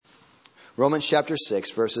Romans chapter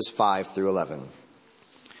 6, verses 5 through 11.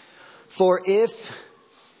 For if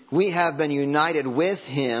we have been united with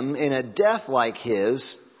him in a death like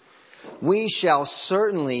his, we shall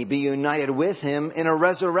certainly be united with him in a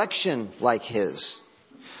resurrection like his.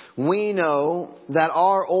 We know that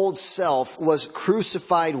our old self was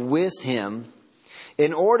crucified with him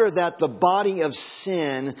in order that the body of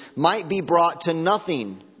sin might be brought to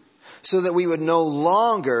nothing, so that we would no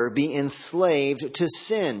longer be enslaved to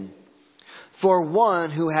sin. For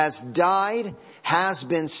one who has died has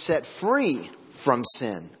been set free from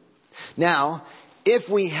sin. Now, if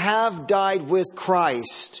we have died with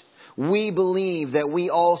Christ, we believe that we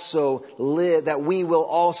will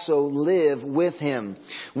also live with him.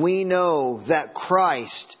 We know that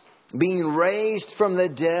Christ, being raised from the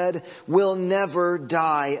dead, will never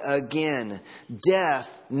die again.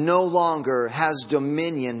 Death no longer has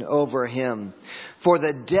dominion over him. For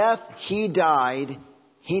the death he died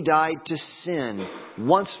to sin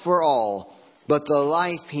once for all. But the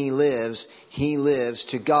life he lives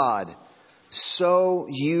to God. So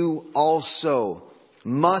you also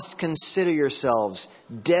must consider yourselves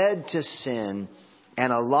dead to sin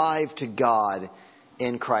and alive to God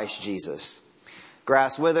in Christ Jesus.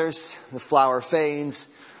 Grass withers, the flower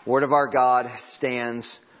fades, word of our God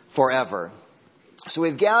stands forever. So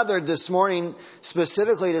we've gathered this morning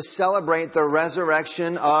specifically to celebrate the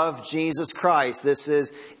resurrection of Jesus Christ. This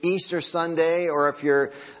is Easter Sunday, or if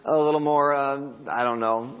you're a little more,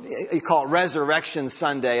 you call it Resurrection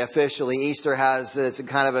Sunday officially. Easter it's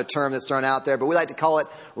kind of a term that's thrown out there, but we like to call it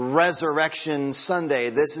Resurrection Sunday.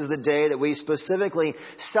 This is the day that we specifically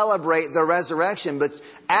celebrate the resurrection. But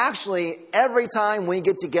actually, every time we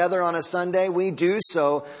get together on a Sunday, we do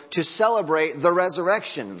so to celebrate the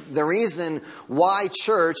resurrection. The reason why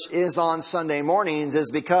church is on Sunday mornings is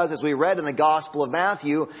because, as we read in the Gospel of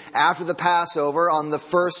Matthew, after the Passover, on the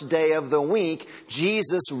first day of the week,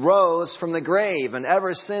 Jesus rose from the grave. And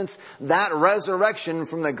ever since that resurrection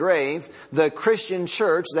from the grave, the Christian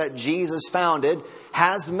church that Jesus founded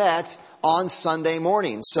has met on Sunday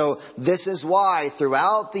mornings. So this is why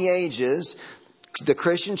throughout the ages, the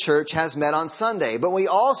Christian church has met on Sunday. But we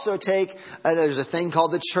also there's a thing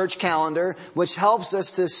called the church calendar, which helps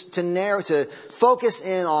us to focus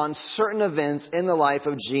in on certain events in the life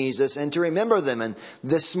of Jesus and to remember them. And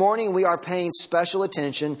this morning we are paying special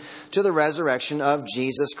attention to the resurrection of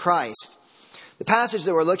Jesus Christ. The passage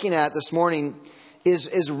that we're looking at this morning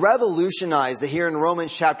is revolutionized here in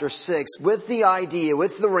Romans chapter 6 with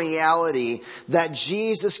the reality that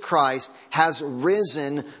Jesus Christ has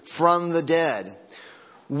risen from the dead.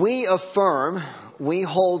 We affirm, we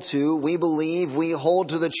hold to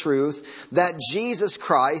the truth that Jesus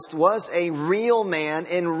Christ was a real man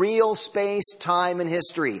in real space, time, and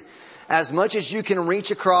history. As much as you can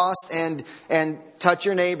reach across and touch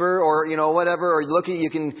your neighbor or, whatever, or you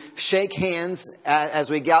can shake hands as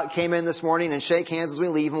we came in this morning and shake hands as we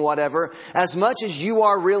leave and whatever. As much as you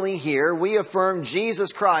are really here, we affirm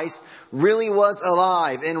Jesus Christ really was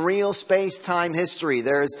alive in real space-time history.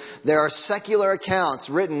 There are secular accounts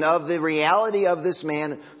written of the reality of this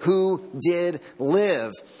man who did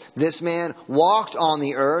live. This man walked on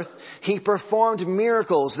the earth. He performed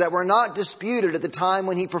miracles that were not disputed at the time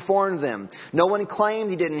when he performed them. No one claimed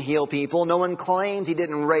he didn't heal people. No one claimed he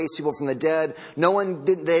didn't raise people from the dead.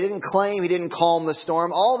 They didn't claim he didn't calm the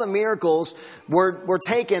storm. All the miracles were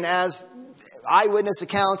taken as eyewitness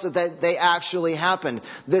accounts that they actually happened.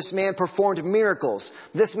 This man performed miracles.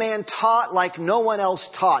 This man taught like no one else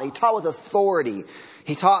taught. He taught with authority.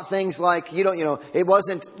 He taught things like, it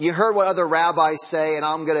wasn't, you heard what other rabbis say, and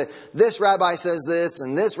this rabbi says this,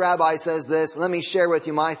 and this rabbi says this. Let me share with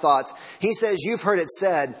you my thoughts. He says, you've heard it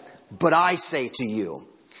said, but I say to you.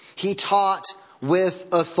 He taught with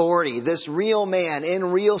authority. This real man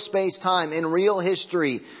in real space-time, in real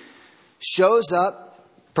history, shows up,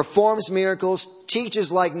 performs miracles,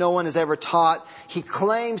 teaches like no one has ever taught. He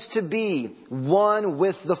claims to be one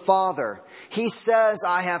with the Father. He says,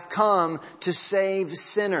 I have come to save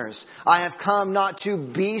sinners. I have come not to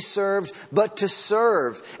be served, but to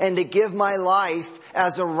serve and to give my life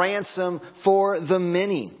as a ransom for the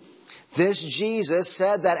many. This Jesus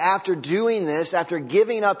said that after doing this, after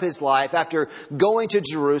giving up his life, after going to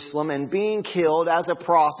Jerusalem and being killed as a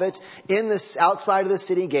prophet outside of the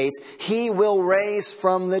city gates, he will raise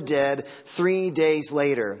from the dead 3 days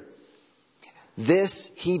later.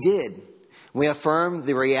 This he did. We affirm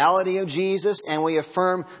the reality of Jesus, and we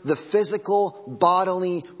affirm the physical,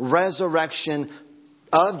 bodily resurrection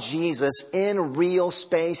of Jesus in real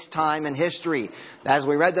space, time, and history. As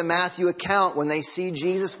we read the Matthew account, when they see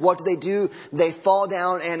Jesus, what do? They fall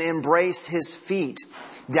down and embrace his feet.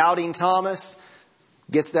 Doubting Thomas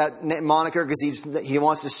Gets that moniker because he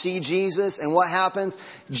wants to see Jesus. And what happens?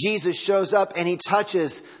 Jesus shows up and he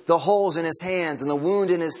touches the holes in his hands and the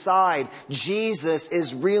wound in his side. Jesus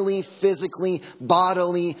is really physically,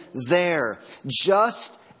 bodily there.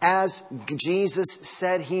 Just as Jesus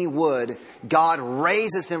said he would, God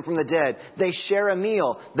raises him from the dead. They share a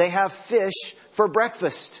meal. They have fish for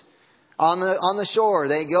breakfast. On the shore,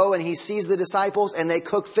 they go and he sees the disciples and they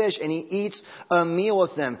cook fish and he eats a meal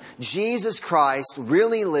with them. Jesus Christ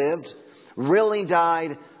really lived, really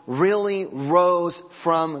died, really rose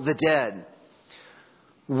from the dead.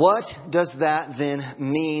 What does that then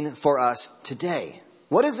mean for us today?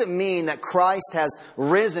 What does it mean that Christ has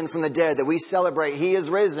risen from the dead, that we celebrate He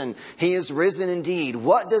is risen? He is risen indeed.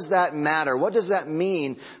 What does that matter? What does that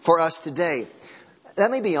mean for us today?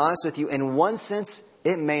 Let me be honest with you. In one sense,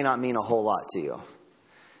 it may not mean a whole lot to you.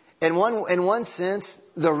 In one sense,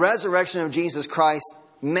 the resurrection of Jesus Christ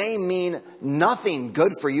may mean nothing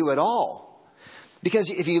good for you at all. Because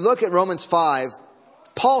if you look at Romans 5,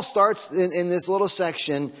 Paul starts in this little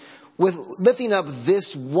section with lifting up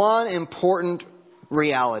this one important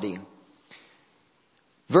reality.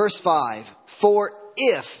 Verse 5, for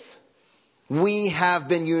if we have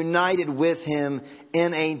been united with Him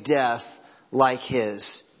in a death like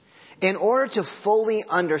His. In order to fully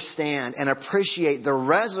understand and appreciate the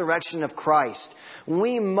resurrection of Christ,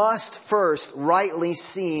 we must first rightly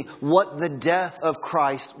see what the death of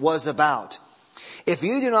Christ was about. If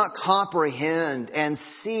you do not comprehend and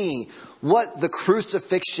see what the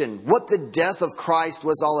crucifixion, what the death of Christ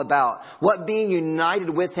was all about, what being united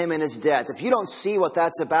with Him in His death, if you don't see what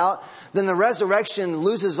that's about, then the resurrection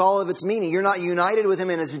loses all of its meaning. You're not united with Him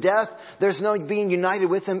in His death. There's no being united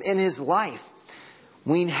with Him in His life.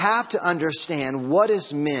 We have to understand what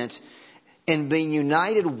is meant in being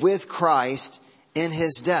united with Christ in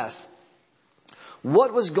His death.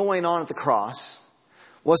 What was going on at the cross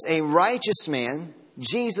was a righteous man,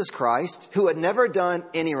 Jesus Christ, who had never done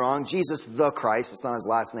any wrong. Jesus the Christ, it's not His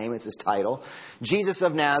last name, it's His title. Jesus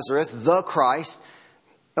of Nazareth, the Christ,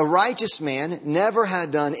 a righteous man, never had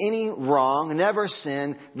done any wrong, never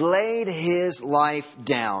sinned, laid His life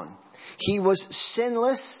down. He was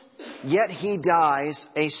sinless, yet He dies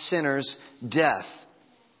a sinner's death.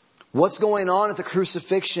 What's going on at the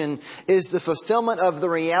crucifixion is the fulfillment of the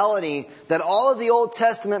reality that all of the Old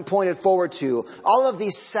Testament pointed forward to. All of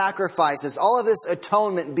these sacrifices, all of this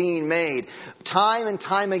atonement being made, time and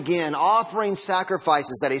time again, offering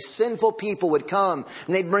sacrifices that a sinful people would come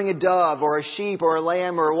and they'd bring a dove or a sheep or a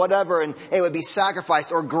lamb or whatever and it would be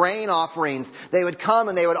sacrificed, or grain offerings. They would come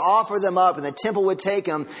and they would offer them up and the temple would take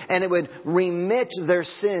them and it would remit their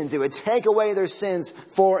sins. It would take away their sins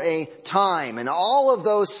for a time. And all of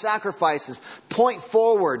those sacrifices point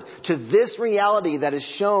forward to this reality that is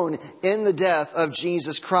shown in the death of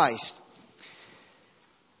Jesus Christ.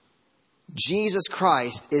 Jesus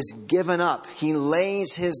Christ is given up. He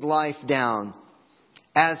lays His life down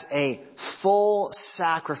as a full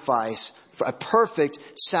sacrifice, a perfect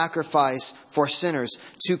sacrifice for sinners,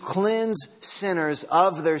 to cleanse sinners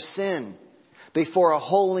of their sin before a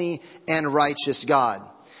holy and righteous God.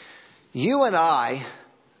 You and I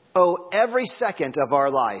owe every second of our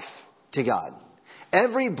life to God.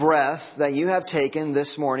 Every breath that you have taken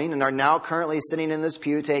this morning and are now currently sitting in this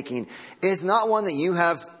pew taking is not one that you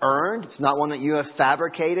have earned. It's not one that you have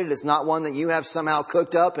fabricated. It's not one that you have somehow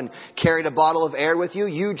cooked up and carried a bottle of air with you.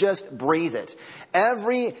 You just breathe it.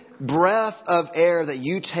 Every breath of air that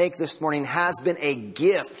you take this morning has been a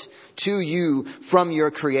gift to you from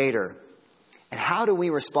your Creator. And how do we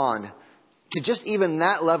respond to just even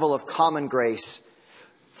that level of common grace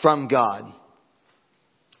from God?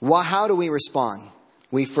 Well, how do we respond?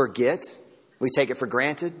 We forget. We take it for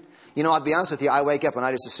granted. You know, I'll be honest with you. I wake up and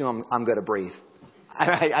I just assume I'm going to breathe.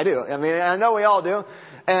 I do. I mean, I know we all do.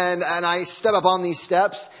 And I step up on these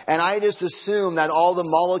steps and I just assume that all the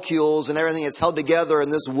molecules and everything that's held together in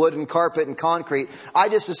this wood and carpet and concrete, I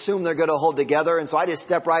just assume they're going to hold together. And so I just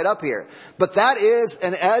step right up here. But that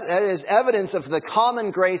is evidence of the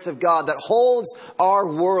common grace of God that holds our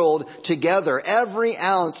world together. Every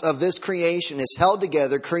ounce of this creation is held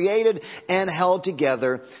together, created and held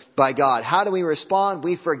together by God. How do we respond?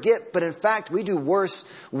 We forget, but in fact, we do worse.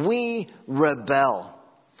 We rebel.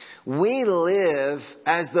 We live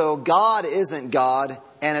as though God isn't God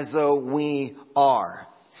and as though we are.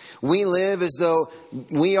 We live as though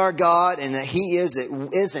we are God and that He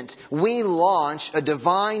isn't. We launch a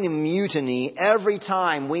divine mutiny every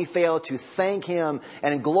time we fail to thank Him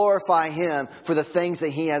and glorify Him for the things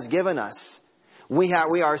that He has given us. We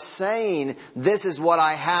are saying, this is what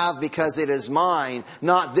I have because it is mine,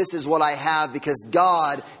 not this is what I have because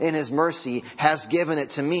God in His mercy has given it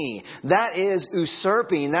to me. That is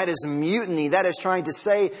usurping. That is mutiny. That is trying to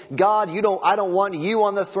say, God, I don't want you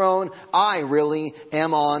on the throne. I really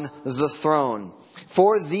am on the throne.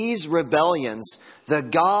 For these rebellions, the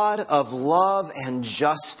God of love and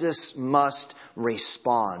justice must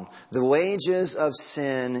respond. The wages of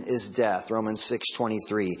sin is death, Romans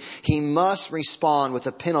 6:23. He must respond with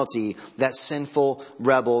the penalty that sinful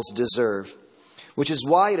rebels deserve. Which is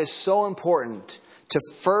why it is so important to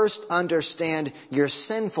first understand your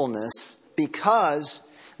sinfulness, because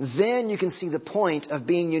then you can see the point of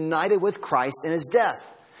being united with Christ in His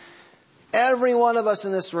death. Every one of us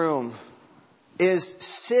in this room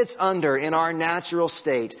sits under, in our natural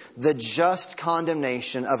state, the just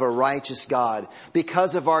condemnation of a righteous God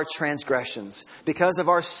because of our transgressions, because of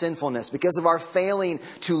our sinfulness, because of our failing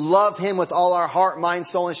to love Him with all our heart, mind,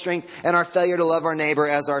 soul, and strength, and our failure to love our neighbor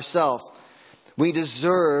as ourselves. We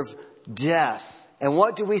deserve death. And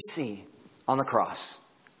what do we see on the cross?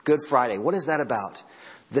 Good Friday. What is that about?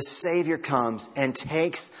 The Savior comes and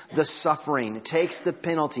takes the suffering, takes the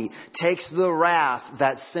penalty, takes the wrath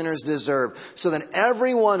that sinners deserve. So that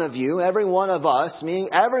every one of you, every one of us, meaning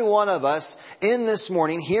every one of us in this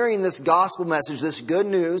morning, hearing this gospel message, this good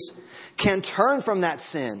news, can turn from that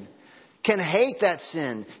sin, can hate that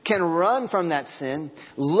sin, can run from that sin,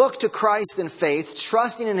 look to Christ in faith,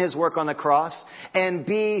 trusting in His work on the cross, and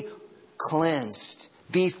be cleansed,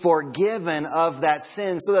 be forgiven of that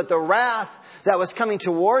sin, so that the wrath that was coming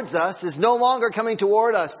towards us is no longer coming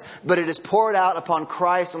toward us, but it is poured out upon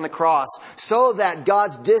Christ on the cross, so that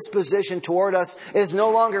God's disposition toward us is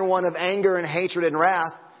no longer one of anger and hatred and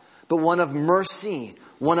wrath, but one of mercy,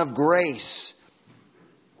 one of grace.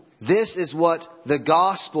 This is what the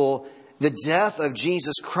gospel, the death of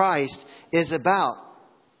Jesus Christ, is about.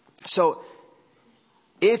 So,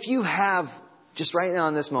 if you have, just right now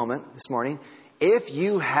in this moment, this morning, if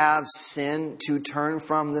you have sin to turn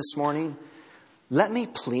from this morning, let me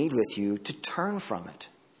plead with you to turn from it.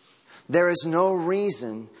 There is no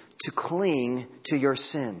reason to cling to your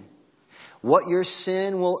sin. What your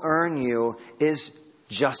sin will earn you is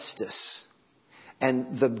justice.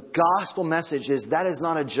 And the gospel message is that is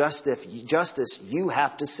not a justice you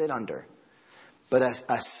have to sit under. But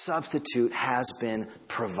a substitute has been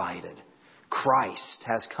provided. Christ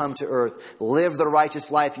has come to earth, lived the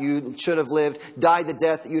righteous life you should have lived, died the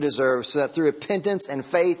death that you deserve, so that through repentance and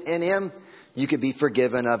faith in Him, you could be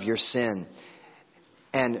forgiven of your sin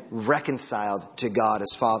and reconciled to God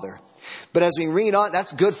as Father. But as we read on,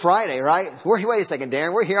 that's Good Friday, right? Wait a second,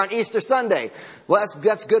 Darren. We're here on Easter Sunday. Well,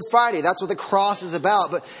 that's Good Friday. That's what the cross is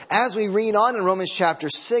about. But as we read on in Romans chapter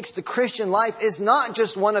 6, the Christian life is not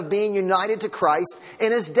just one of being united to Christ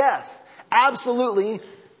in His death. Absolutely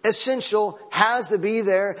essential, has to be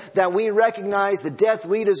there, that we recognize the death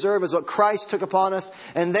we deserve is what Christ took upon us.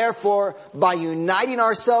 And therefore, by uniting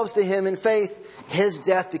ourselves to Him in faith, His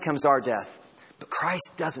death becomes our death. But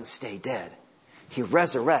Christ doesn't stay dead. He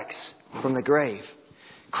resurrects from the grave.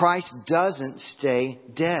 Christ doesn't stay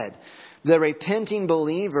dead. The repenting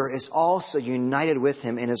believer is also united with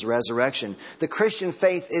Him in His resurrection. The Christian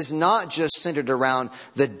faith is not just centered around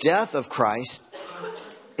the death of Christ.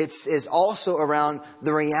 It is also around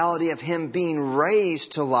the reality of Him being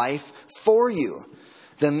raised to life for you.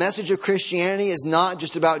 The message of Christianity is not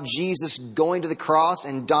just about Jesus going to the cross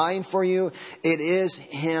and dying for you. It is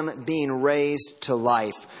Him being raised to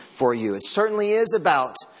life for you. It certainly is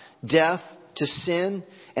about death to sin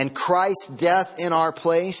and Christ's death in our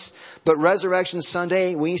place. But Resurrection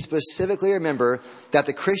Sunday, we specifically remember that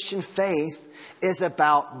the Christian faith is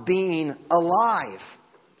about being alive.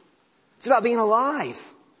 It's about being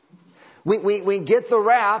alive. We get the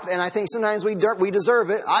rap, and I think sometimes we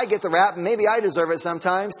deserve it. I get the rap, and maybe I deserve it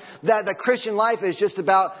sometimes, that the Christian life is just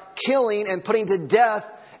about killing and putting to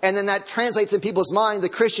death, and then that translates in people's mind. The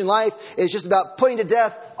Christian life is just about putting to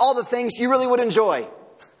death all the things you really would enjoy.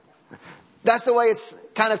 That's the way it's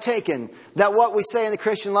kind of taken. That what we say in the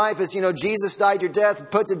Christian life is, Jesus died your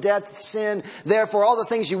death, put to death sin. Therefore, all the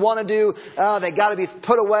things you want to do, they got to be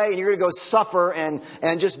put away, and you're going to go suffer and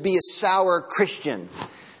just be a sour Christian.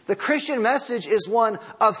 The Christian message is one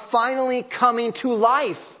of finally coming to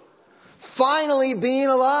life. Finally being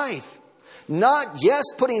alive. Not, yes,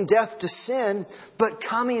 putting death to sin, but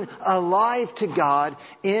coming alive to God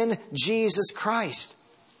in Jesus Christ.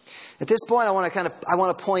 At this point, I want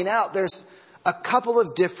to point out there's a couple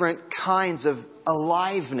of different kinds of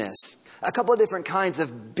aliveness. A couple of different kinds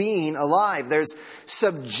of being alive. There's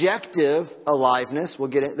subjective aliveness. We'll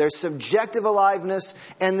get it. There's subjective aliveness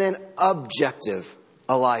and then objective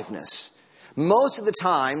aliveness. Most of the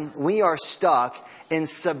time, we are stuck in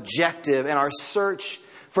our search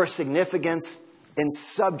for significance in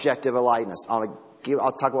subjective aliveness. I'll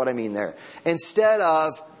talk about what I mean there. Instead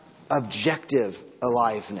of objective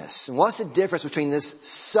aliveness. And what's the difference between this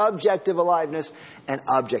subjective aliveness and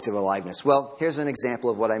objective aliveness? Well, here's an example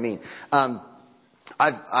of what I mean.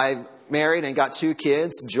 I've married and got 2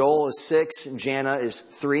 kids. Joel is 6 and Jana is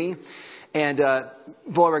 3. And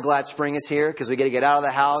boy, we're glad spring is here because we get to get out of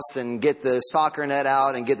the house and get the soccer net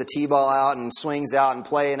out and get the t-ball out and swings out and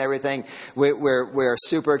play and everything. We're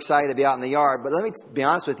super excited to be out in the yard. But let me be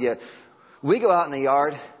honest with you. We go out in the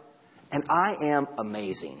yard and I am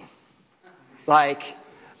amazing. Like,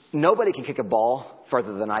 nobody can kick a ball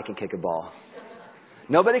further than I can kick a ball.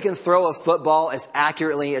 Nobody can throw a football as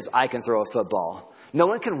accurately as I can throw a football. No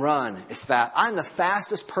one can run as fast. I'm the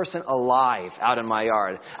fastest person alive out in my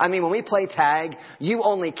yard. I mean, when we play tag, you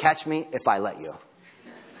only catch me if I let you.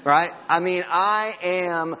 Right? I mean, I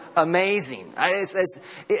am amazing. It's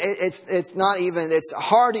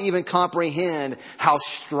hard to even comprehend how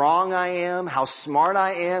strong I am, how smart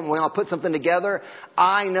I am. When I put something together,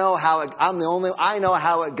 I know how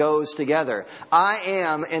it goes together. I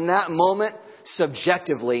am, in that moment,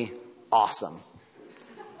 subjectively awesome.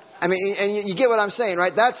 I mean, and you get what I'm saying,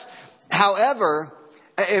 right? However,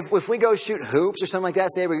 if we go shoot hoops or something like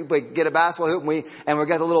that, say we get a basketball hoop and we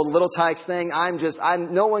got the little tykes thing,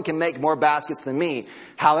 no one can make more baskets than me.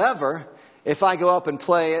 However, if I go up and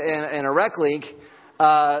play in a rec league,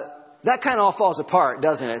 that kind of all falls apart,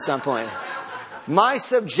 doesn't it, at some point? My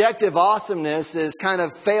subjective awesomeness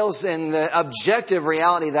fails in the objective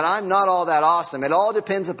reality that I'm not all that awesome. It all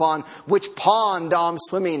depends upon which pond I'm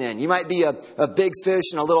swimming in. You might be a big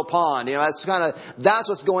fish in a little pond. You know, that's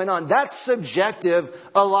what's going on. That's subjective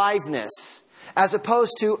aliveness as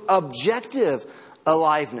opposed to objective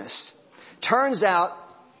aliveness. Turns out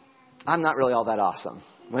I'm not really all that awesome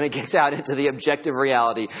when it gets out into the objective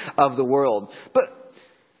reality of the world. But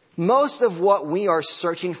most of what we are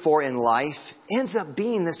searching for in life ends up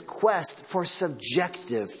being this quest for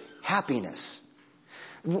subjective happiness.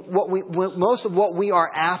 Most of what we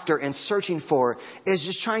are after and searching for is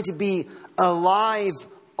just trying to be alive,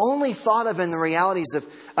 only thought of in the realities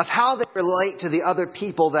of how they relate to the other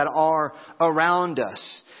people that are around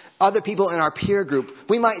us, other people in our peer group.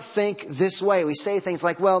 We might think this way. We say things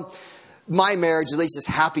like, well, my marriage at least is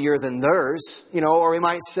happier than theirs, or we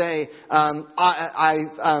might say, we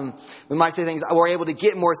might say things, we're able to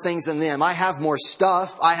get more things than them. I have more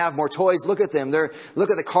stuff. I have more toys. Look at them.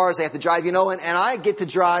 Look at the cars they have to drive, and I get to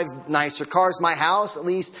drive nicer cars. My house at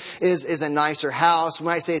least is a nicer house. We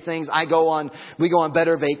might say things, we go on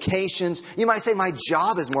better vacations. You might say my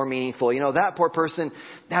job is more meaningful. That poor person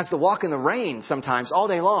has to walk in the rain sometimes all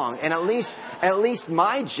day long. And at least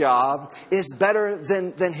my job is better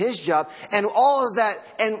than his job. And all of that,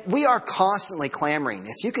 and we are constantly clamoring.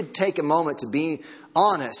 If you could take a moment to be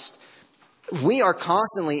honest, we are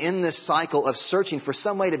constantly in this cycle of searching for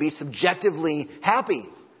some way to be subjectively happy.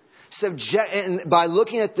 And by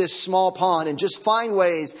looking at this small pond and just find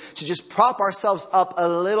ways to just prop ourselves up a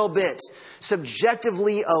little bit,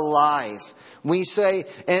 subjectively alive. We say,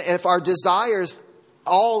 and if our desires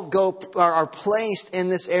are placed in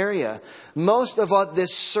this area, most of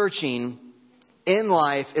this searching in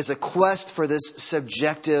life is a quest for this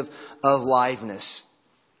subjective aliveness.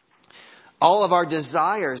 All of our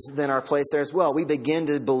desires then are placed there as well. We begin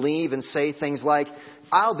to believe and say things like,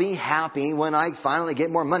 I'll be happy when I finally get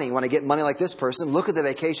more money. When I get money like this person, look at the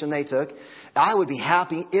vacation they took. I would be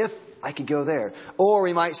happy if I could go there. Or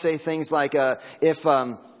we might say things like, if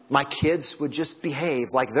my kids would just behave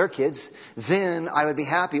like their kids, then I would be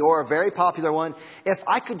happy. Or a very popular one, if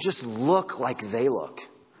I could just look like they look.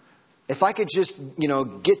 If I could just,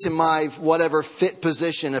 get to my whatever fit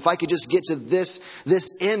position, if I could just get to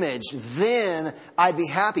this image, then I'd be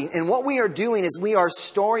happy. And what we are doing is we are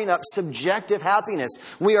storing up subjective happiness.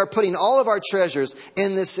 We are putting all of our treasures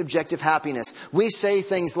in this subjective happiness. We say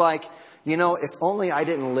things like, if only I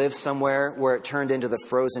didn't live somewhere where it turned into the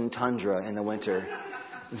frozen tundra in the winter,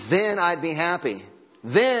 then I'd be happy.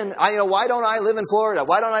 Then, why don't I live in Florida?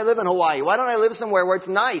 Why don't I live in Hawaii? Why don't I live somewhere where it's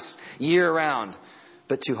nice year round?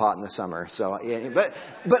 But too hot in the summer. So,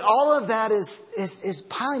 but all of that is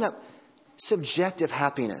piling up subjective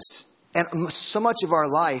happiness, and so much of our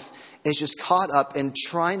life is just caught up in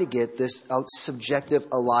trying to get this subjective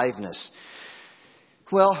aliveness.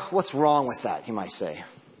 Well, what's wrong with that? You might say.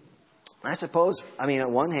 I suppose.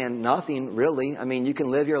 On one hand, nothing really. You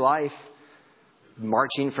can live your life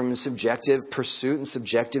marching from subjective pursuit and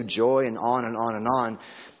subjective joy and on and on and on.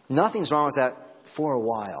 Nothing's wrong with that for a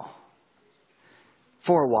while.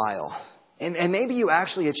 For a while. And maybe you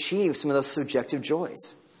actually achieve some of those subjective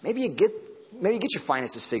joys. Maybe you get your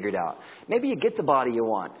finances figured out. Maybe you get the body you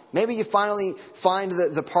want. Maybe you finally find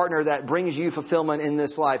the partner that brings you fulfillment in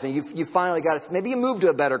this life. And you finally got it. Maybe you move to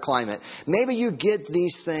a better climate. Maybe you get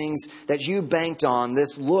these things that you banked on,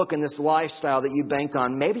 this look and this lifestyle that you banked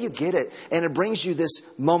on. Maybe you get it and it brings you this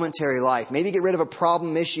momentary life. Maybe you get rid of a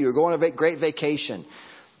problem issue or go on a great vacation.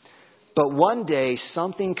 But one day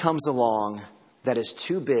something comes along that is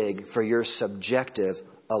too big for your subjective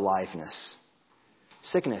aliveness.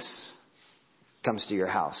 Sickness comes to your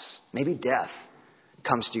house. Maybe death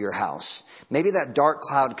comes to your house. Maybe that dark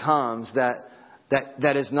cloud comes that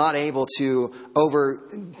is not able to, over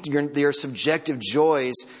your subjective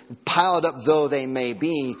joys, piled up though they may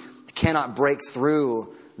be, cannot break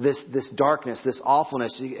through this darkness, this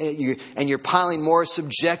awfulness. And you're piling more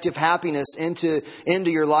subjective happiness into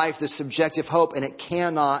your life, this subjective hope, and it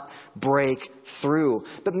cannot break through.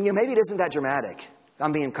 But maybe it isn't that dramatic.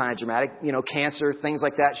 I'm being kind of dramatic. Cancer, things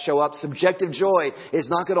like that show up. Subjective joy is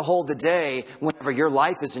not going to hold the day whenever your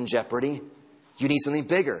life is in jeopardy. You need something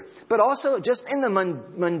bigger. But also just in the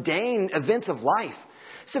mundane events of life.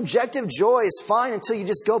 Subjective joy is fine until you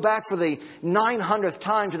just go back for the 900th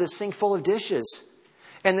time to the sink full of dishes.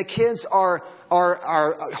 And the kids are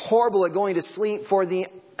horrible at going to sleep for the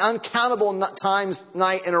uncountable times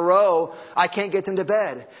night in a row. I can't get them to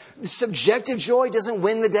bed. Subjective joy doesn't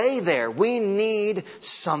win the day there. We need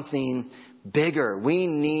something bigger. We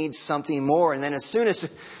need something more. And then as soon as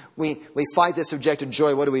we fight this subjective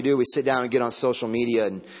joy, what do? We sit down and get on social media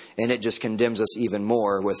and it just condemns us even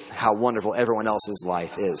more with how wonderful everyone else's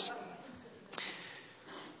life is.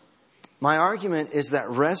 My argument is that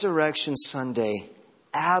Resurrection Sunday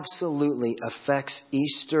absolutely affects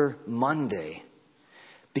Easter Monday.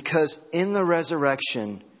 Because in the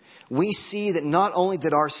resurrection, we see that not only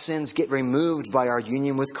did our sins get removed by our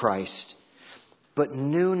union with Christ, but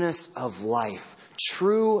newness of life,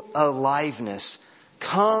 true aliveness,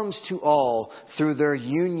 comes to all through their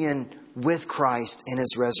union with Christ in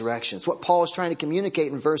His resurrection. It's what Paul is trying to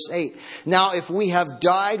communicate in verse 8. Now, if we have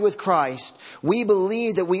died with Christ, we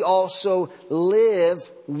believe that we also live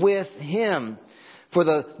with Him. For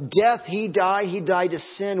the death He died to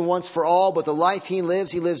sin once for all, but the life He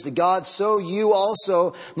lives to God. So you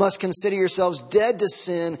also must consider yourselves dead to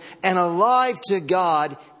sin and alive to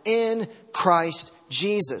God in Christ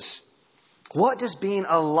Jesus. What does being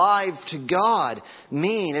alive to God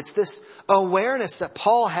mean? It's this awareness that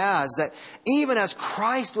Paul has that even as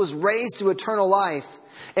Christ was raised to eternal life,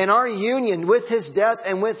 in our union with His death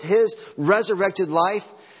and with His resurrected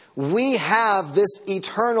life, we have this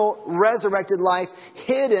eternal resurrected life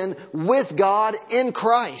hidden with God in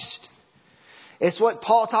Christ. It's what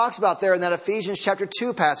Paul talks about there in that Ephesians chapter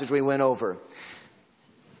 2 passage we went over.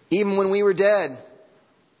 Even when we were dead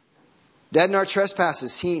in our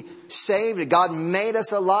trespasses, He saved. God made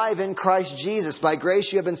us alive in Christ Jesus. By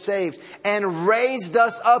grace you have been saved, and raised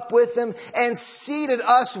us up with Him and seated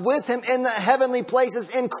us with Him in the heavenly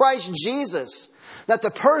places in Christ Jesus. That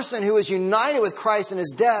the person who is united with Christ in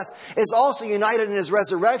His death is also united in His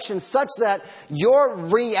resurrection, such that your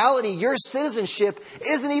reality, your citizenship,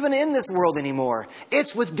 isn't even in this world anymore.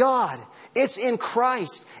 It's with God. It's in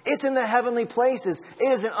Christ. It's in the heavenly places.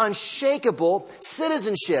 It is an unshakable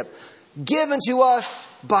citizenship given to us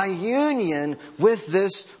by union with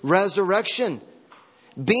this resurrection.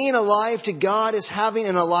 Being alive to God is having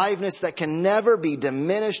an aliveness that can never be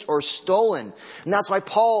diminished or stolen. And that's why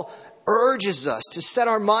Paul urges us to set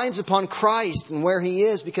our minds upon Christ and where He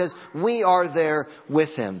is, because we are there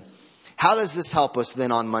with Him. How does this help us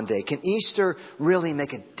then on Monday? Can Easter really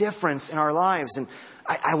make a difference in our lives? And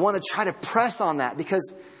I want to try to press on that,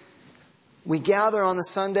 because we gather on the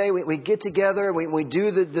Sunday, we get together, we do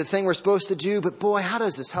the thing we're supposed to do, but boy, how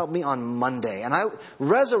does this help me on Monday? And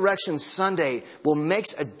Resurrection Sunday will make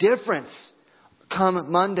a difference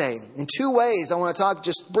come Monday. In two ways I want to talk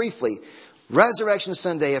just briefly. Resurrection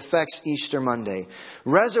Sunday affects Easter Monday.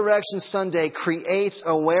 Resurrection Sunday creates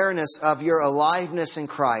awareness of your aliveness in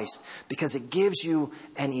Christ because it gives you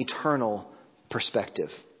an eternal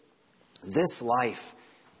perspective. This life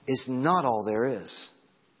is not all there is.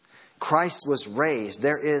 Christ was raised.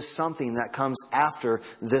 There is something that comes after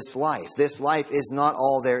this life. This life is not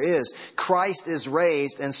all there is. Christ is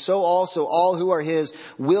raised, and so also all who are His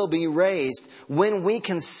will be raised. When we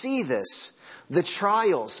can see this, the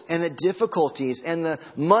trials and the difficulties and the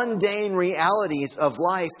mundane realities of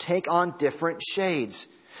life take on different shades.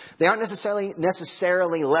 They aren't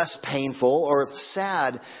necessarily less painful or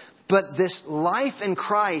sad, but this life in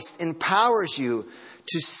Christ empowers you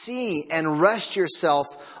to see and rest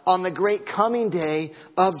yourself on the great coming day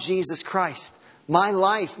of Jesus Christ. My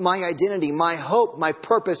life, my identity, my hope, my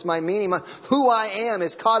purpose, my meaning, who I am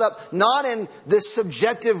is caught up not in this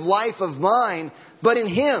subjective life of mine, but in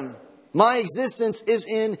Him. My existence is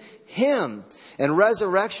in Him. And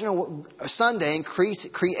Resurrection Sunday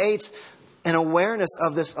creates an awareness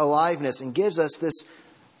of this aliveness and gives us this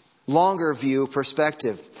longer view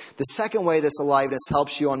perspective. The second way this aliveness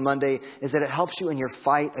helps you on Monday is that it helps you in your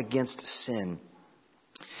fight against sin.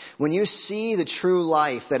 When you see the true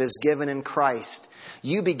life that is given in Christ,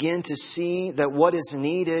 you begin to see that what is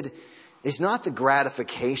needed is not the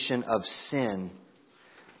gratification of sin,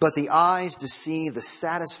 but the eyes to see the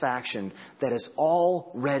satisfaction that is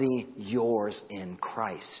already yours in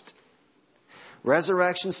Christ.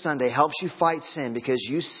 Resurrection Sunday helps you fight sin because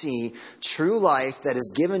you see true life that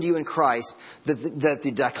is given to you in Christ, that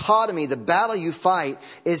the dichotomy, the battle you fight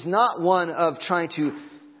is not one of trying to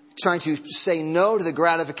say no to the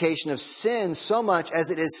gratification of sin so much as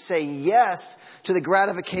it is say yes to the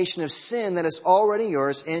gratification of sin that is already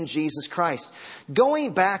yours in Jesus Christ.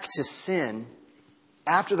 Going back to sin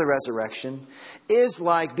after the resurrection is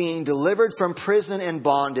like being delivered from prison and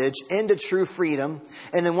bondage into true freedom.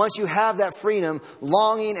 And then once you have that freedom,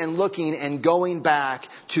 longing and looking and going back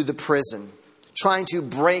to the prison, trying to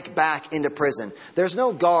break back into prison. There's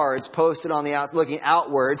no guards posted on the outside looking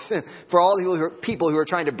outwards for all the people who are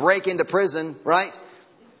trying to break into prison, right?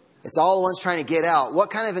 It's all the ones trying to get out. What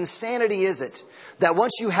kind of insanity is it that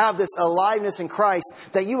once you have this aliveness in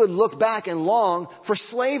Christ, that you would look back and long for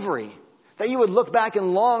slavery? That you would look back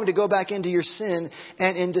and long to go back into your sin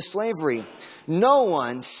and into slavery. No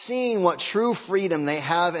one, seeing what true freedom they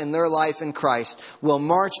have in their life in Christ, will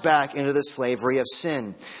march back into the slavery of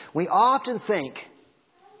sin. We often think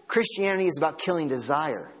Christianity is about killing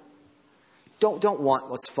desire. Don't want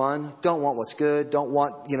what's fun. Don't want what's good. Don't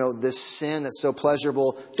want, this sin that's so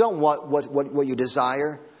pleasurable. Don't want what you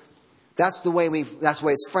desire. That's the way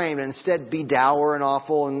it's framed. And instead be dour and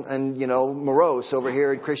awful and morose over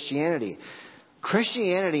here in Christianity.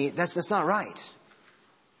 Christianity, that's not right.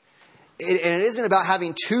 And it isn't about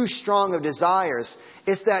having too strong of desires.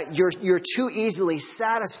 It's that you're too easily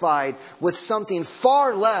satisfied with something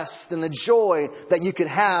far less than the joy that you could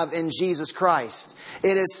have in Jesus Christ.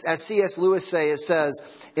 It is, as C.S. Lewis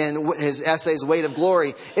says in his essays, Weight of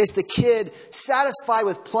Glory, it's the kid satisfied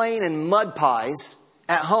with playing in mud pies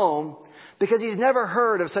at home because he's never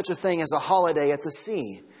heard of such a thing as a holiday at the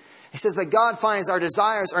sea. He says that God finds our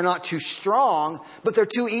desires are not too strong, but they're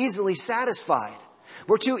too easily satisfied.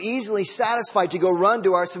 We're too easily satisfied to go run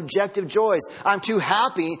to our subjective joys. I'm too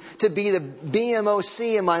happy to be the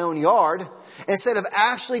BMOC in my own yard instead of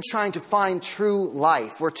actually trying to find true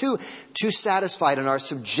life. We're too satisfied in our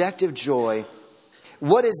subjective joy.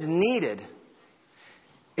 What is needed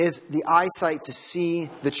is the eyesight to see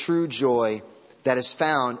the true joy that is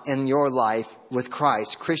found in your life with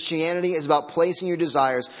Christ. Christianity is about placing your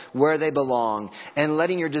desires where they belong and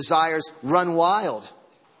letting your desires run wild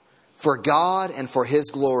for God and for His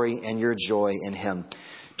glory and your joy in Him.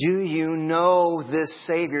 Do you know this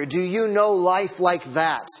Savior? Do you know life like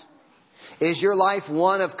that? Is your life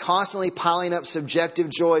one of constantly piling up subjective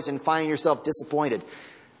joys and finding yourself disappointed?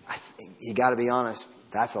 I think you got to be honest,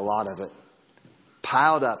 that's a lot of it.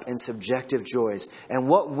 Piled up in subjective joys. And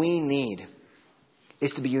what we need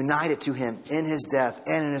is to be united to Him in His death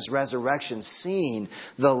and in His resurrection, seeing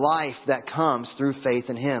the life that comes through faith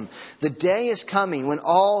in Him. The day is coming when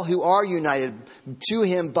all who are united to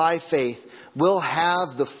Him by faith will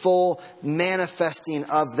have the full manifesting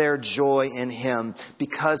of their joy in Him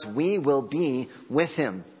because we will be with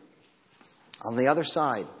Him. On the other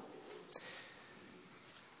side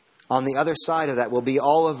of that will be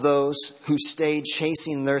all of those who stayed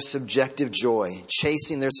chasing their subjective joy,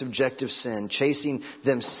 chasing their subjective sin, chasing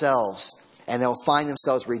themselves. And they'll find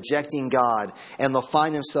themselves rejecting God. And they'll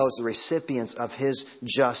find themselves the recipients of His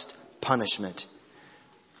just punishment.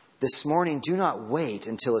 This morning, do not wait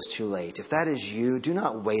until it's too late. If that is you, do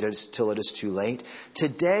not wait until it is too late.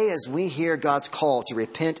 Today, as we hear God's call to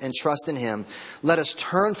repent and trust in Him, let us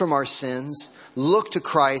turn from our sins, look to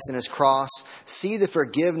Christ and His cross, see the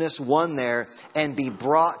forgiveness won there, and be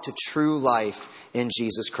brought to true life in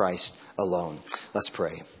Jesus Christ alone. Let's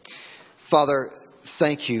pray. Father,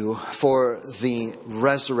 thank You for the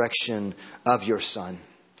resurrection of Your Son.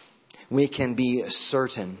 We can be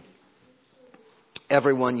certain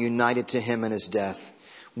everyone united to Him in His death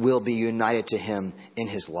will be united to Him in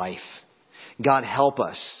His life. God, help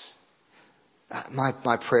us.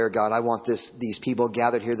 My prayer, God, I want these people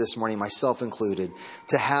gathered here this morning, myself included,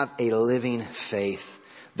 to have a living faith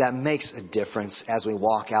that makes a difference as we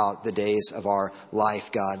walk out the days of our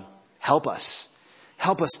life, God. Help us.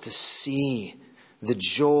 Help us to see the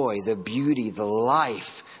joy, the beauty, the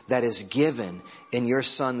life that is given in your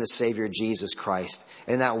Son, the Savior, Jesus Christ,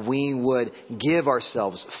 and that we would give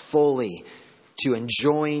ourselves fully to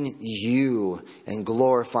enjoying you and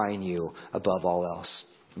glorifying you above all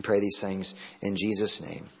else. And pray these things in Jesus'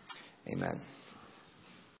 name. Amen.